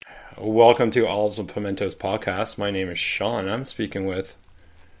Welcome to Olives and Pimentos podcast. My name is Sean. I'm speaking with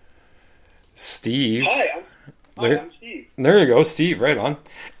Steve. I'm Steve. There you go, Steve. Right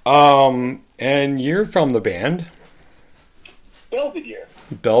on. And you're from the band Belvedere.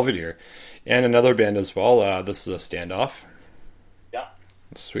 Belvedere, and another band as well. This is a standoff. Yeah.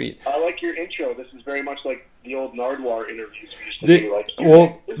 Sweet. I like your intro. This is very much like the old Nardwar interviews we used to do.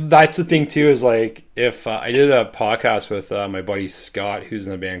 Well, that's the thing too. Is like if I did a podcast with my buddy Scott, who's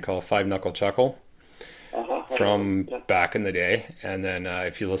in the band called Five Knuckle Chuckle from back in the day, and then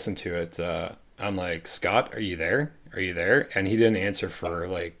if you listen to it, I'm like, Scott, are you there? Are you there? And he didn't answer for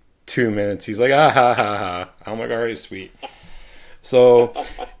like 2 minutes. He's like, ah ha ha ha. I'm like, all right, sweet. So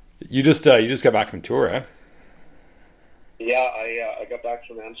you just got back from tour, eh? Yeah, I got back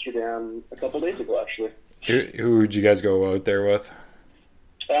from Amsterdam a couple days ago, actually. Who did you guys go out there with?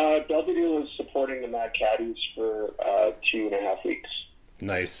 Belvedere was supporting the Mad Caddies for 2.5 weeks.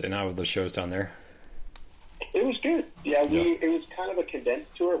 Nice. And how were the shows down there? It was good. Yeah, it was kind of a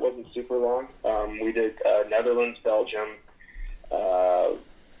condensed tour. It wasn't super long. We did Netherlands, Belgium.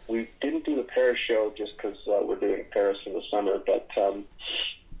 We didn't do the Paris show just because we're doing Paris in the summer, but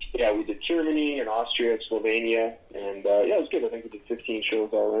yeah, we did Germany and Austria, Slovenia, and yeah, it was good. I think we did 15 shows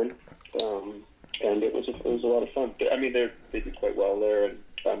all in, and it was a lot of fun. I mean, they did quite well there,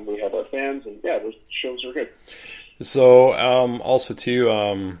 and we have our fans, and yeah, those shows were good. So, also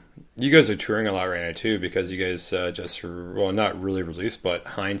too, you guys are touring a lot right now too, because you guys not really released, but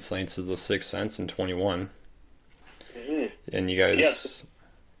HINDSIGHT is the Sixth Sense in 21, and you guys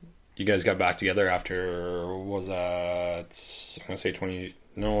got back together after I'm gonna say 20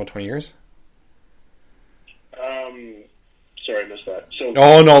 years. Sorry, I missed that. So,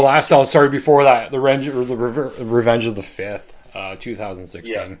 oh no, last time. Sorry, before that, the Revenge of the Fifth,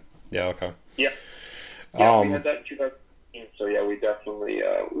 2016. Yeah. Okay. Yeah. Yeah, we had that in 2016. So yeah, we definitely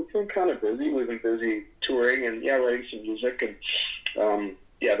we've been kind of busy. We've been busy touring and writing some music, and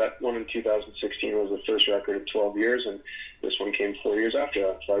yeah, that one in 2016 was the first record in 12 years, and this one came 4 years after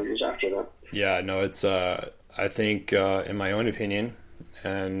that, 5 years after that. Yeah, no, it's I think in my own opinion,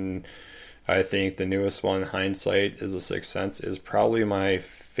 and I think the newest one, HINDSIGHT is the Sixth Sense, is probably my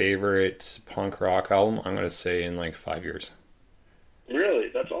favorite punk rock album, I'm going to say, in like 5 years. Really?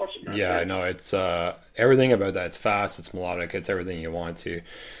 That's awesome. Man. Yeah, I know. It's everything about that. It's fast, it's melodic, it's everything you want to.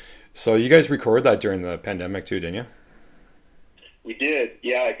 So you guys recorded that during the pandemic too, didn't you? We did.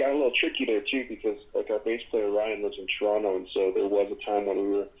 Yeah, it got a little tricky there too, because like our bass player Ryan lives in Toronto, and so there was a time when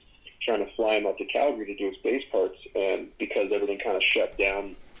we were trying to fly him out to Calgary to do his bass parts, and because everything kind of shut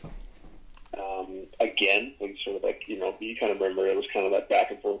down again, like sort of like, you kind of remember it was kind of that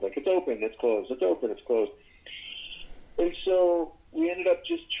back and forth, like it's open, it's closed, it's open, it's closed. And so we ended up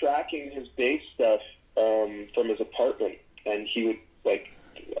just tracking his bass stuff from his apartment, and he would, like,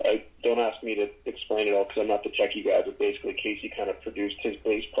 don't ask me to explain it all because I'm not the techie guy, but basically Casey kind of produced his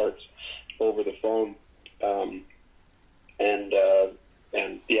bass parts over the phone, and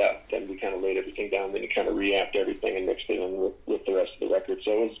yeah, then we kind of laid everything down, then he kind of reamped everything and mixed it in with the rest of the record.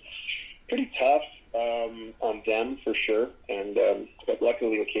 So it was pretty tough on them for sure, and but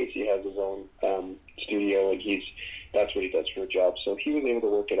luckily Casey has his own studio, and that's what he does for a job, so he was able to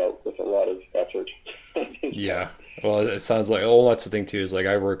work it out with a lot of effort. Yeah, well, it sounds like, that's the thing too, is like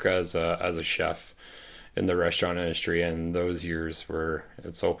I work as a chef in the restaurant industry, and those years where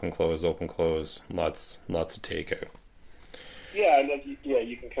it's open close, lots of takeout. Yeah, and then,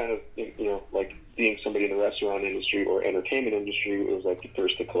 you can kind of, like being somebody in the restaurant industry or entertainment industry, it was like the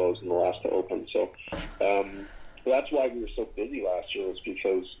first to close and the last to open. So that's why we were so busy last year, was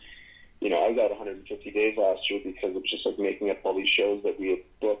because, I was out 150 days last year because it was just like making up all these shows that we had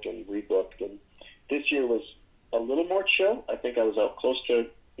booked and rebooked. And this year was a little more chill. I think I was out close to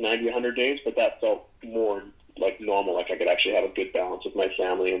 90, 100 days, but that felt more like normal. Like I could actually have a good balance with my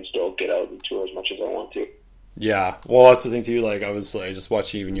family and still get out and tour as much as I want to. Yeah, well, that's the thing too. Like I just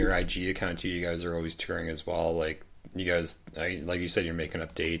watching even your IG account too. You guys are always touring as well. Like you guys, like you said, you're making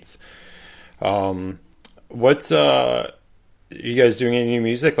up dates. What's you guys doing any new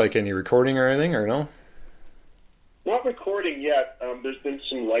music, like any recording or anything, or no? Not recording yet. There's been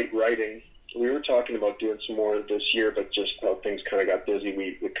some light writing. We were talking about doing some more this year, but just how things kind of got busy,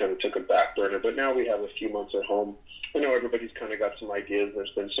 we kind of took a back burner. But now we have a few months at home. I know everybody's kind of got some ideas.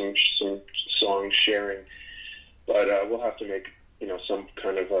 There's been some song sharing, but we'll have to make some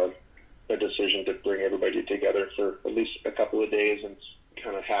kind of a decision to bring everybody together for at least a couple of days and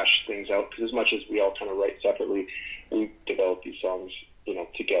kind of hash things out. Because as much as we all kind of write separately, we develop these songs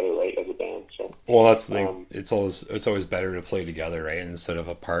together, right, as a band. So well, that's the thing. It's always better to play together, right, instead of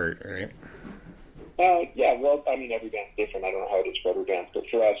apart, right? Yeah. Well, I mean, every band's different. I don't know how it is for other bands, but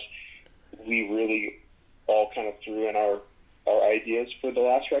for us, we really all kind of threw in our ideas for the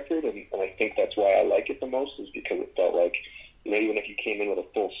last record, and I think that's why I like it the most, is because it felt like, even if you came in with a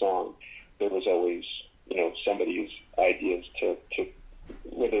full song, there was always, somebody's ideas to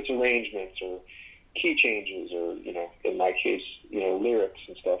whether it's arrangements or key changes or, in my case, lyrics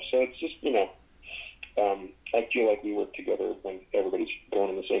and stuff. So it's just, I feel like we work together when everybody's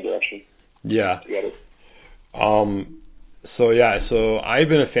going in the same direction. Yeah. Together. So I've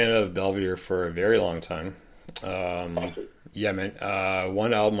been a fan of Belvedere for a very long time. Yeah, man.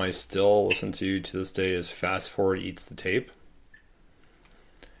 One album I still listen to this day is Fast Forward Eats the Tape.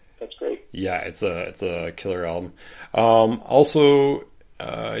 That's great. Yeah, it's a killer album. Also,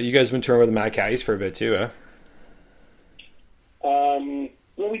 you guys have been touring with the Mad Caddies for a bit too, eh?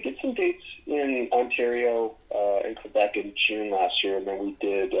 Well, we did some dates in Ontario and Quebec in June last year, and then we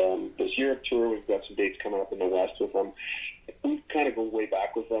did this Europe tour. We've got some dates coming up in the West with them. We kind of go way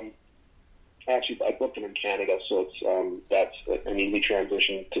back with them. Actually, I booked them in Canada, so it's we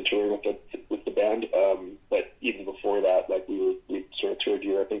transitioned to tour with the band. But even before that, like we sort of toured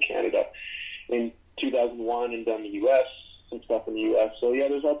Europe and Canada in 2001 and done the U.S. some stuff in the U.S. So yeah,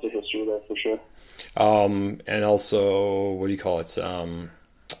 there's lots of history there for sure. And also, what do you call it?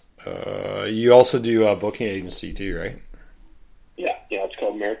 You also do a booking agency too, right? Yeah, it's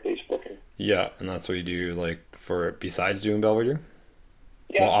called Merit-Based Booking. Yeah, and that's what you do, like, for besides doing Belvedere.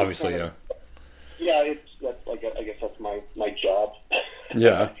 Yeah, well, obviously, yeah. Yeah, I guess that's my job.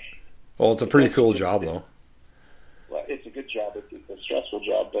 Yeah. Well, it's a pretty cool job, though. Well, it's a good job. It's a stressful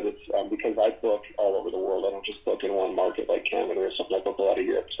job, but it's because I book all over the world. I don't just book in one market like Canada or something. I book a lot of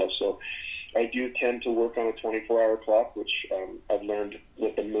Europe stuff. So I do tend to work on a 24-hour clock, which I've learned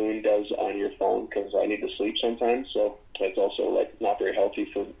what the moon does on your phone, because I need to sleep sometimes. So it's also like not very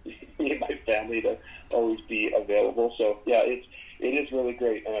healthy for me and my family to always be available. So yeah, it is really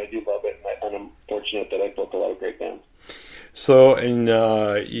great, and I do love it. And I'm fortunate that I book a lot of great bands. So, and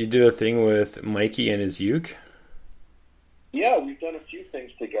you did a thing with Mikey and his uke? Yeah, we've done a few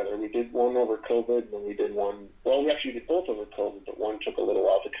things together. We did one over COVID, and then we did one. Well, we actually did both over COVID, but one took a little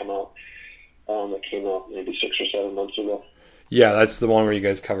while to come out. That came out maybe 6 or 7 months ago. Yeah, that's the one where you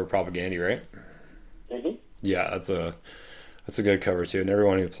guys cover Propaganda, right? Mm-hmm. Yeah, that's a good cover too, and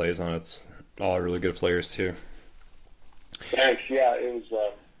everyone who plays on it's all really good players too. Thanks. Yeah, it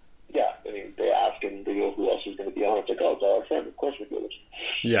was. Yeah, I mean, they asked and they go, who else is going to be on it? It's like, oh, it's our friend. Of course we do it.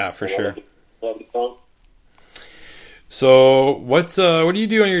 Yeah, for sure. Love the song. So, what do you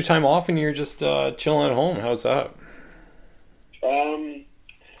do on your time off when you're just chilling at home? How's that?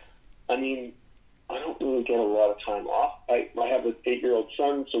 I mean, I don't really get a lot of time off. I have an 8-year-old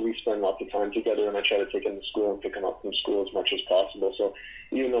son, so we spend lots of time together, and I try to take him to school and pick him up from school as much as possible. So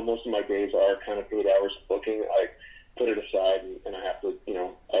even though most of my days are kind of 8 hours of booking, I put it aside, and I have to,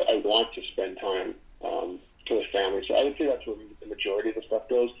 I want to spend time with family. So I would say that's where the majority of the stuff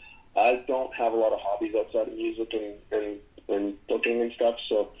goes. I don't have a lot of hobbies outside of music and booking and stuff.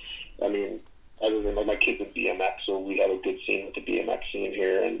 So, I mean, other than my kids in BMX, so we have a good scene with the BMX scene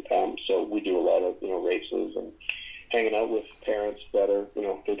here, and so we do a lot of races and hanging out with parents that are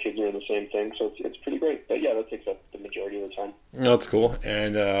their kids are in the same thing. So it's pretty great. But yeah, that takes up the majority of the time. No, that's cool.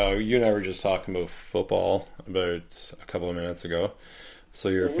 And you and I were just talking about football about a couple of minutes ago. So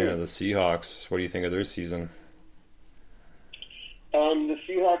you're a fan of the Seahawks. What do you think of their season? The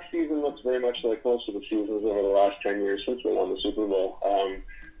Seahawks season looks very much like most of the seasons over the last 10 years since they won the Super Bowl.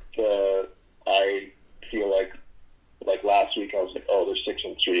 I feel like last week I was like, oh, they're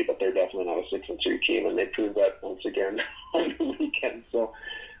 6-3, but they're definitely not a 6-3 team, and they proved that once again on the weekend. So,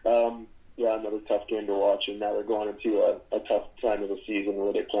 yeah, another tough game to watch, and now they're going into a tough time of the season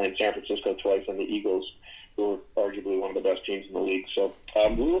where they're playing San Francisco twice and the Eagles, who are arguably one of the best teams in the league. So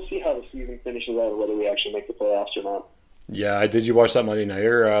we will see how the season finishes out, whether we actually make the playoffs or not. Yeah, did you watch that Monday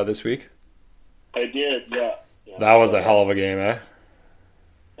Nighter this week? I did, yeah. That was a hell of a game, eh?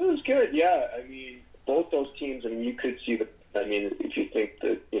 It was good, yeah. I mean, both those teams, you could see if you think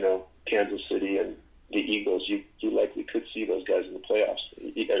that, Kansas City and the Eagles, you likely could see those guys in the playoffs,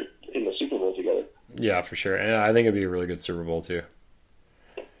 in the Super Bowl together. Yeah, for sure. And I think it'd be a really good Super Bowl, too.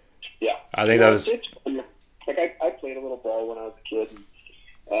 Yeah. I think that was... Like, I played a little ball when I was a kid,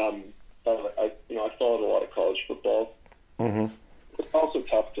 and I followed a lot of college football. Mm-hmm. It's also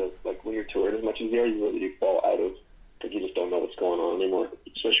tough to, when you're touring as much as you are, you really do fall out of, you just don't know what's going on anymore,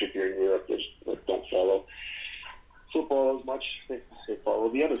 especially if you're in Europe. They just don't follow football as much. They follow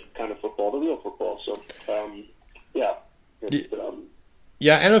the other kind of football, the real football. So, yeah.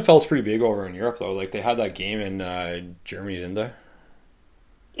 Yeah, NFL's pretty big over in Europe, though. Like, they had that game in Germany, didn't they?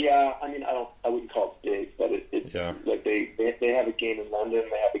 Yeah, I mean, I wouldn't call it big, but Yeah. Like they have a game in London,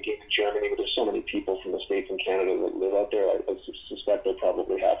 they have a game in Germany, but there's so many people from the States and Canada that live out there. I suspect they're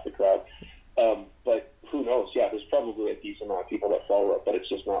probably half the crowd. But who knows? Yeah, there's probably a decent amount of people that follow it, but it's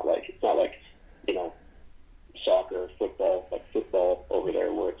just not like soccer, football over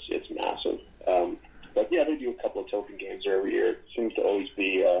there where it's massive. But yeah, they do a couple of token games there every year. It seems to always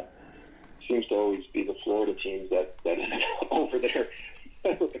be the Florida teams that end up over there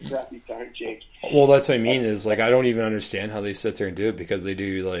with the crappy time change. Well, that's what I mean is like I don't even understand how they sit there and do it, because they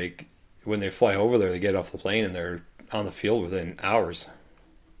do, like, when they fly over there, they get off the plane and they're on the field within hours.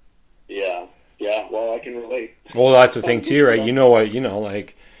 Yeah. Well, I can relate. Well, that's the thing too, right?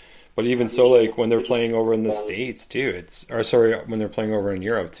 But even so, like when they're playing over in the States too, when they're playing over in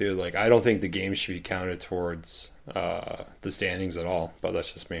Europe too, like I don't think the game should be counted towards the standings at all. But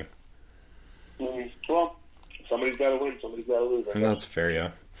that's just me. Well, somebody's got to win, somebody's got to lose. And that's fair,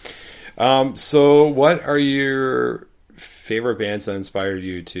 yeah. So what are your favorite bands that inspired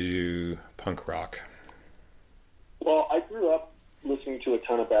you to do punk rock? Well, I grew up listening to a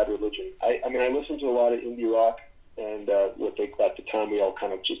ton of Bad Religion. I mean, I listened to a lot of indie rock, and what they at the time we all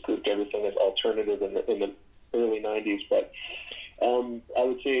kind of just grouped everything as alternative in the early '90s. But I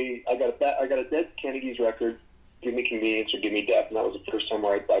would say I got a Dead Kennedys record, Give Me Convenience or Give Me Death, and that was the first time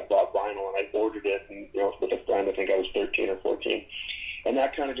where I bought vinyl and I ordered it, and with a friend. I think I was 13 or 14. And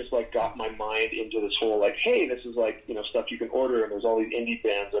that kind of just like got my mind into this whole like, hey, this is like stuff you can order, and there's all these indie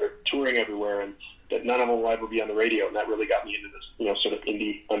bands that are touring everywhere, and that none of them will ever be on the radio. And that really got me into this sort of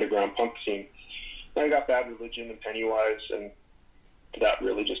indie underground punk scene. And I got Bad Religion and Pennywise, and that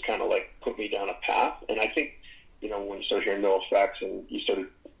really just kind of like put me down a path. And I think when you start hearing NoFX and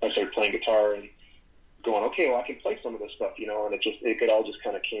I started playing guitar and going, okay, well I can play some of this stuff, and it all just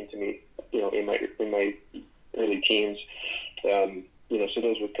kind of came to me, in my early teens. So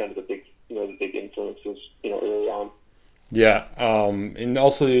those were kind of the big influences, early on. Yeah, and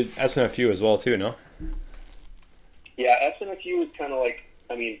also SNFU as well too, no? Yeah, SNFU was kind of like,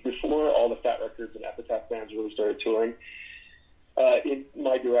 I mean, before all the Fat Records and Epitaph bands really started touring, in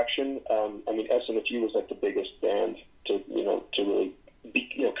my direction, I mean, SNFU was like the biggest band to really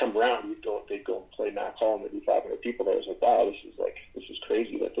come around. They'd go and play Mac Hall, and there'd be 500 people there. I was like, wow, this is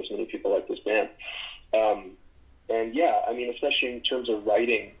crazy that this many people like this band. And yeah, I mean, especially in terms of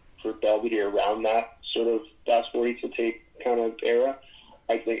writing for Belvedere around that sort of Fast 40 to tape kind of era,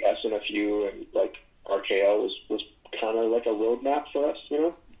 I think SNFU and like RKL was kind of like a roadmap for us,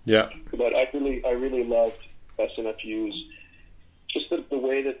 Yeah. But I really loved SNFU's just the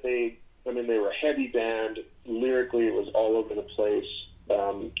way that they were a heavy band. Lyrically, it was all over the place.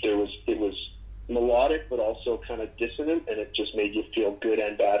 It was melodic, but also kind of dissonant, and it just made you feel good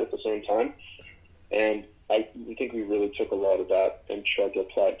and bad at the same time. And I think we really took a lot of that and tried to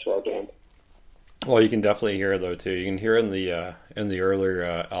apply it to our band. Well, you can definitely hear it though too. You can hear it in the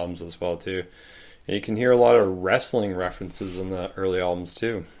earlier albums as well too, and you can hear a lot of wrestling references in the early albums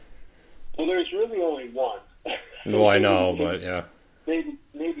too. Well, there's really only one. Well, I know, but yeah,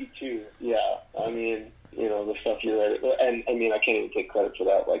 maybe two. Yeah, I mean, the stuff you read, and I mean, I can't even take credit for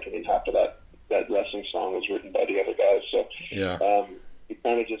that. Like, I mean, half of that wrestling song was written by the other guys. So yeah. You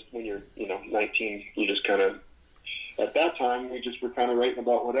kind of just, when you're 19, you just kind of, at that time we just were kind of writing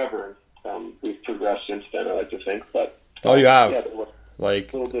about whatever. We've progressed since then, I like to think, but you have there was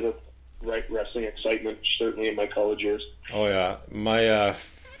like a little bit of wrestling excitement certainly in my college years. Oh yeah, my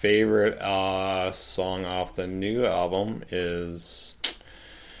favorite song off the new album is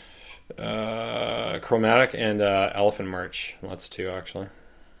Chromatic and Elephant March. That's two actually.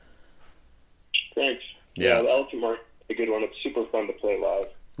 Thanks. Yeah, the Elephant March, a good one. It's super fun to play live.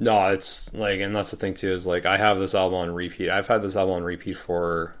 No, it's like, and that's the thing too, is like I have this album on repeat. I've had this album on repeat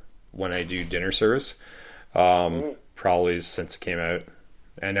for when I do dinner service, probably since it came out,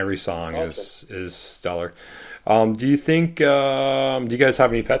 and every song is stellar. Do you think? Do you guys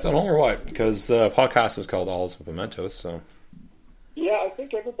have any pets at home or what? Because the podcast is called Olives and Pimentos, so. Yeah, I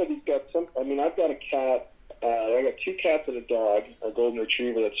think everybody's got some. I mean, I've got a cat. I got 2 cats and a dog. A golden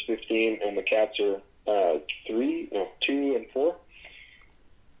retriever that's 15, and the cats are 2 and 4.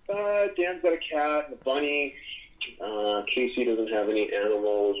 Dan's got a cat and a bunny. Casey doesn't have any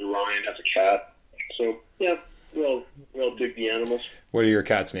animals. Ryan has a cat. So yeah, we all dig the animals. What are your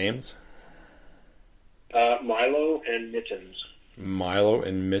cats' names? Milo and Mittens. Milo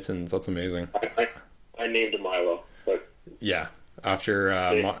and Mittens. That's amazing. I named him Milo, but yeah,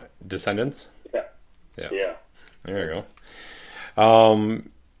 after Descendants. Yeah. There you go.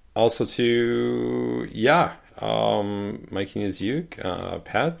 Also to Mikey and his uke,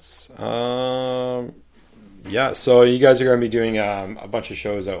 pets. Yeah, so you guys are going to be doing a bunch of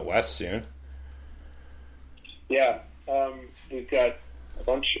shows out west soon. Yeah, we've got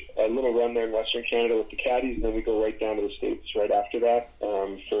a little run there in Western Canada with the Caddies, and then we go right down to the States right after that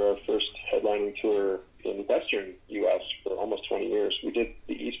for our first headlining tour in the Western U.S. for almost 20 years. We did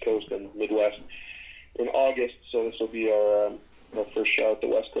the East Coast and Midwest in August, so this will be our first shot at the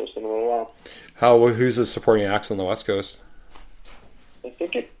West Coast in a little while. Who's the supporting acts on the West Coast? I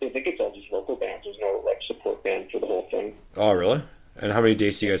think it's all just local bands. There's no like support band for the whole thing. Oh, really? And how many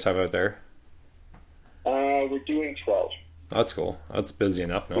dates do you guys have out there? We're doing 12. That's cool. That's busy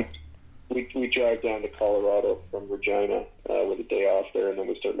enough, no? We drive down to Colorado from Regina with a day off there, and then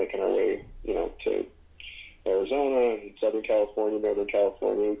we start making our way, to Arizona and Southern California, Northern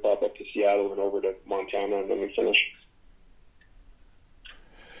California. We pop up to Seattle and over to Montana, and then we finish.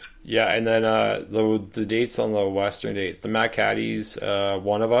 Yeah, and then the dates on the Western dates, the Mad Caddies,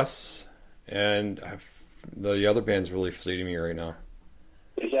 One of Us, and the other band's really fleeting me right now.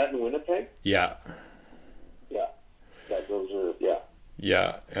 Is that in Winnipeg? Yeah.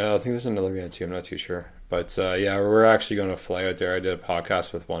 Yeah, I think there's another band too. I'm not too sure, but we're actually going to fly out there. I did a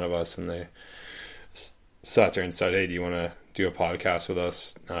podcast with One of Us, and they sat there and said, "Hey, do you want to do a podcast with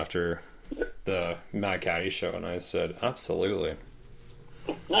us after the Mad Caddy show?" And I said, "Absolutely."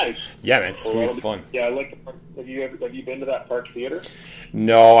 Nice. Yeah, man, it's gonna be fun. Yeah, I like the park. Have you been to that Park Theater?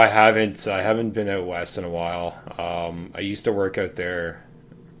 No, I haven't. I haven't been out west in a while. I used to work out there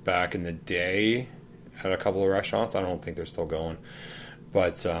back in the day at a couple of restaurants. I don't think they're still going.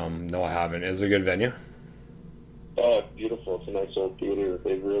 But no, I haven't. Is it a good venue? Oh, it's beautiful. It's a nice old theater.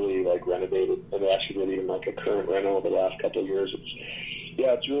 They've really renovated, and they actually did even a current reno over the last couple of years.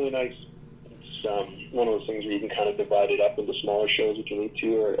 It's really nice. It's one of those things where you can kind of divide it up into smaller shows if you need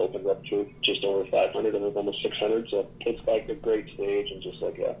to, or it opens up to just over 500 and there's almost 600. So it's a great stage, and just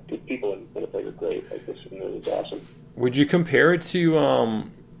people in Winnipeg are great. This is awesome. Would you compare it to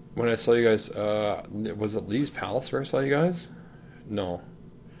when I saw you guys? Was it Lee's Palace where I saw you guys? No.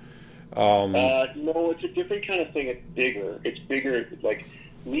 No, it's a different kind of thing. It's bigger.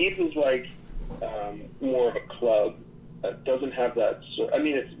 Leeds is more of a club. It doesn't have that.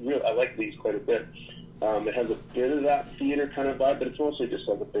 It's real. I like Leeds quite a bit. It has a bit of that theater kind of vibe, but it's mostly just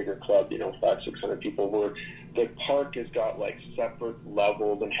a bigger club. 500-600 people. Where the park has got separate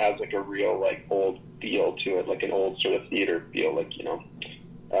levels and has a real old feel to it, like an old sort of theater feel.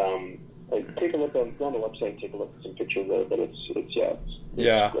 Take a look go on the website and take a look at some pictures of it, but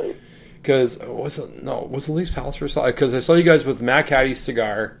it's great. Because was it Lee's Palace for a because I saw you guys with Matt Caddy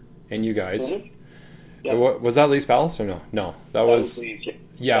Cigar and you guys. Mm-hmm. Yep. Was that Lee's Palace or no? No, that was Lee's,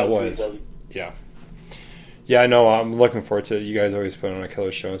 yeah. It was. Yeah, no, I'm looking forward to it. You guys always put on a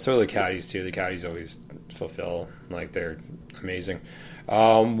killer show, and so do the Caddies too. The Caddies always fulfill, they're amazing.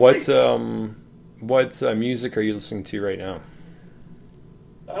 What music are you listening to right now?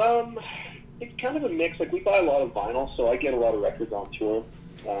 It's kind of a mix. We buy a lot of vinyl, so I get a lot of records on tour.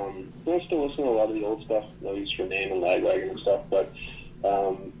 I'm still listening to a lot of the old stuff, No Use for Name and Lagwagon and stuff, but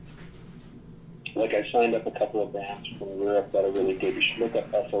I signed up a couple of bands from Europe that are really good. You should look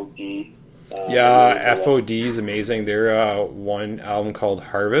up FOD. FOD is amazing. They're one album called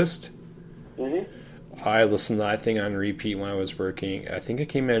Harvest. Mm-hmm. I listened to that thing on repeat when I was working. I think it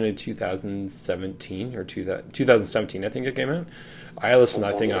came out in 2017 or 2017. I think it came out. I listened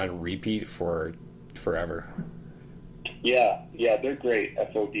to that thing on repeat for forever. Yeah, they're great,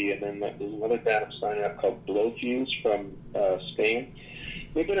 FOD. And then there's another band I'm signing up called Blowfuse from Spain.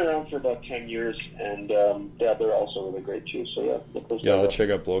 They've been around for about 10 years, and they're also really great too. So I'll check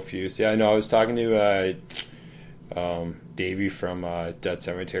out Blowfuse. Yeah, I know. I was talking to Davey from Dead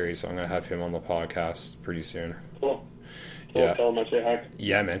Cemetery, so I'm gonna have him on the podcast pretty soon. Cool. Yeah. Tell him I say hi.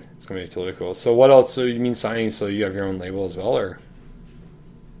 Yeah, man, it's gonna be totally cool. So what else? So you mean signing? So you have your own label as well, or?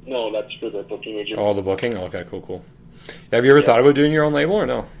 No, that's for the booking agent. Oh, the booking. Okay, cool. Have you ever thought about doing your own label or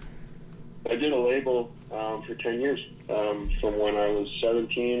no? I did a label for 10 years, from when I was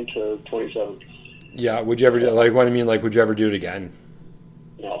 17 to 27. Yeah, would you ever do, would you ever do it again?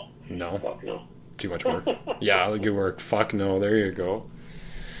 No. No? Fuck no. Too much work? Yeah, good work. Fuck no, there you go.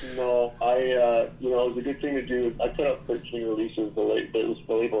 No, it was a good thing to do. I put out 13 releases. The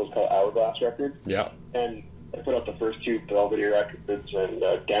label is called Hourglass Records. Yeah. And I put out the first two Belvedere records, and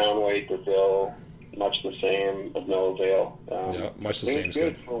Downweight, DeVille, Much the Same, of no avail. Much the Same is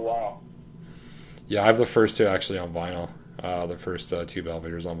good. For a while. Yeah, I have the first two actually on vinyl. The first two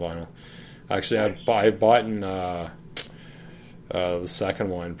Belvederes on vinyl. Actually, I've bought the second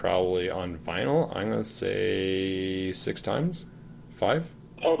one probably on vinyl. I'm gonna say 6 times, 5.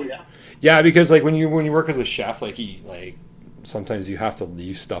 Oh yeah. Yeah, because when you work as a chef, sometimes you have to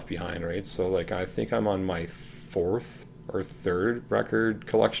leave stuff behind, right? So I think I'm on my 4th or 3rd record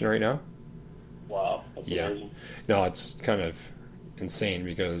collection right now. Wow, Yeah. Amazing. No, it's kind of insane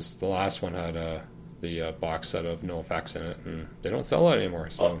because the last one had the box set of No Effects in it, and they don't sell it anymore.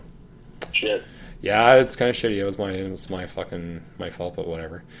 So Shit. yeah, it's kind of shitty. It was my fucking my fault, but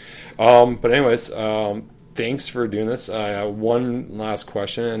whatever. But anyways, thanks for doing this. One last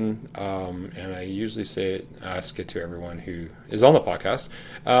question, and I usually ask it to everyone who is on the podcast.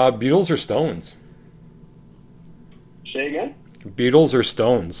 Beatles or Stones? Say again? Beatles or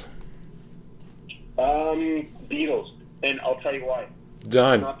Stones? Beatles, and I'll tell you why.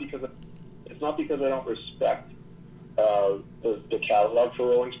 Done. It's not because I don't respect the catalog for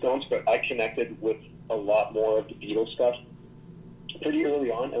Rolling Stones, but I connected with a lot more of the Beatles stuff pretty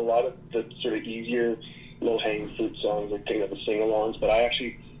early on, and a lot of the sort of easier, low-hanging fruit songs and kind of the sing-alongs. But I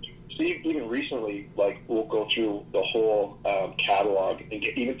actually see even recently, like we'll go through the whole catalog and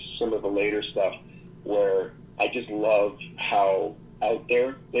get even some of the later stuff where I just love how out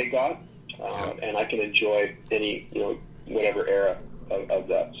there they got, and I can enjoy any whatever era of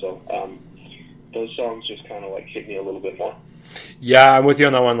that. So those songs just kind of like hit me a little bit more. Yeah, I'm with you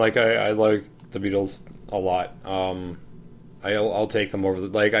on that one. Like I like the Beatles a lot. I'll take them over.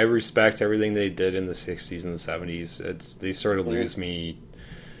 Like I respect everything they did in the 60s and the 70s. They sort of lose me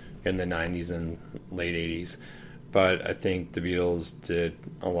in the 90s and late 80s. But I think the Beatles did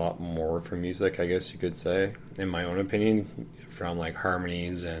a lot more for music, I guess you could say, in my own opinion, from like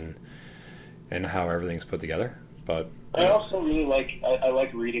harmonies and how everything's put together. But I also really I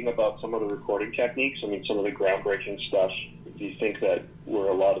like reading about some of the recording techniques. I mean, some of the groundbreaking stuff. If you think that where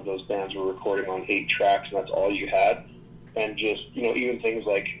a lot of those bands were recording on 8 tracks and that's all you had, and just even things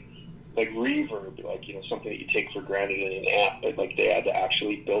like reverb, like something that you take for granted in an amp, but like they had to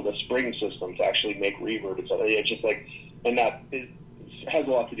actually build a spring system to actually make reverb. It's just like, and that has a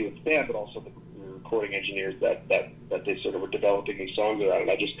lot to do with the band, but also the recording engineers that they sort of were developing these songs around.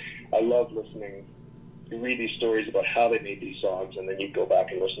 And I love listening. You read these stories about how they made these songs, and then you go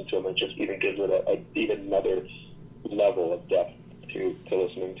back and listen to them, and just even gives it even another level of depth to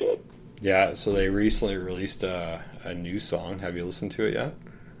listening to it. Yeah, so they recently released a new song. Have you listened to it yet?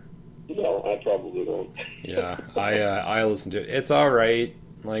 No, I probably won't. Yeah, I listened to it. It's all right.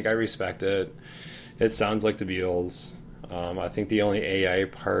 Like I respect it. It sounds like the Beatles. I think the only AI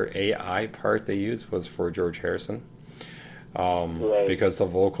part they used was for George Harrison, right. because the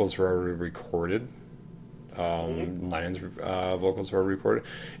vocals were already recorded. Lion's vocals were recorded.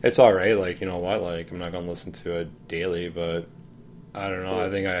 It's all right. Like what? Like I'm not gonna listen to it daily, but I don't know. I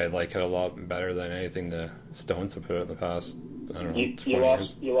think I like it a lot better than anything the Stones have put out in the past. I don't know. You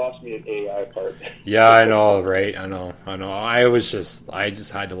lost me at AI part. Yeah, I know, right? I know. I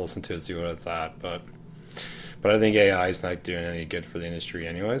just had to listen to it, see what it's at, but I think AI is not doing any good for the industry,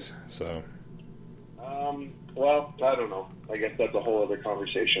 anyways. So. Well, I don't know. I guess that's a whole other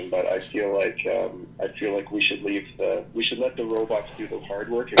conversation. But I feel like we should let the robots do the hard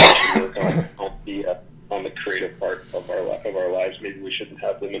work, and we should work on the creative part of our lives. Maybe we shouldn't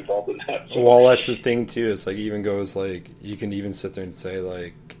have them involved in that. Well, that's the thing too. It's like even goes like you can even sit there and say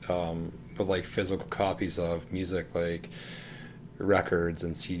like, but like physical copies of music, like records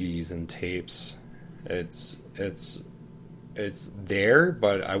and CDs and tapes. It's there,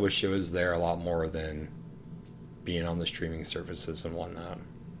 but I wish it was there a lot more than being on the streaming services and whatnot.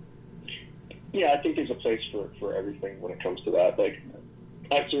 Yeah, I think there's a place for everything when it comes to that. Like,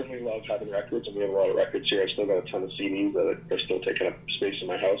 I certainly love having records, and we have a lot of records here. I've still got a ton of CDs that are still taking up space in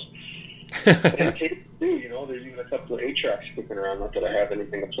my house. And tapes too, there's even a couple of 8 tracks kicking around. Not that I have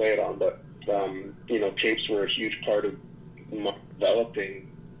anything to play it on, but tapes were a huge part of developing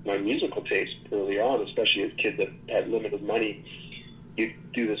my musical taste early on, especially as kids that had limited money. You'd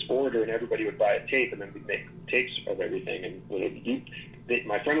do this order, and everybody would buy a tape, and then we'd make tapes of everything. And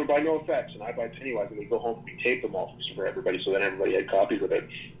my friend would buy No Effects, and I'd buy Pennywise, and we'd go home and we'd tape them all for everybody, so then everybody had copies of it.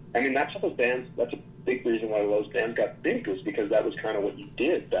 I mean, that's a big reason why those bands got big, was because that was kind of what you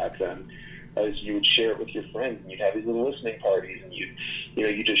did back then, as you would share it with your friends, and you'd have these little listening parties, and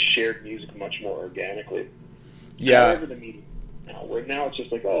you just shared music much more organically. Yeah. However, the medium where now it's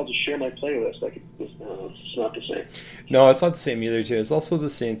just like, I'll just share my playlist. Like, it's not the same. No, it's not the same either, too. It's also the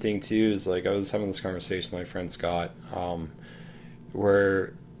same thing, too, is like I was having this conversation with my friend Scott,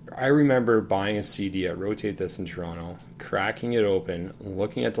 where I remember buying a CD at Rotate This in Toronto, cracking it open,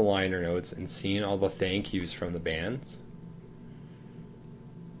 looking at the liner notes, and seeing all the thank yous from the bands.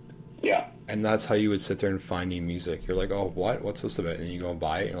 Yeah. And that's how you would sit there and find new music. You're like, oh, what's this about? And you go and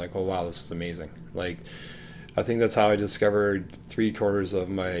buy it, and you're like, oh, wow, this is amazing. Like, I think that's how I discovered 3/4 of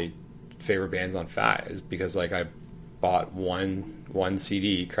my favorite bands on Fat, is because like I bought one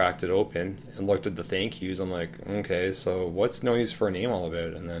CD, cracked it open, and looked at the thank yous. I'm like, okay, so what's No Use for a Name all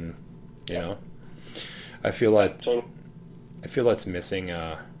about? And then, I feel that So, I feel that's missing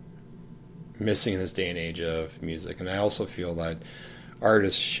missing in this day and age of music, and I also feel that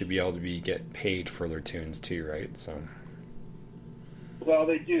artists should be able to get paid for their tunes too, right? So. well,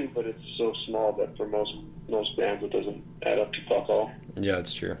 they do, but it's so small that for most bands it doesn't add up to fuck all. Yeah,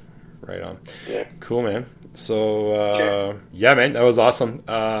 it's true. Right on. Yeah. Cool, man. So, yeah, man, that was awesome.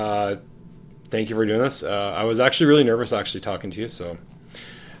 Thank you for doing this. I was actually really nervous talking to you, so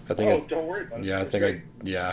I think. Don't worry about it. Yeah, I think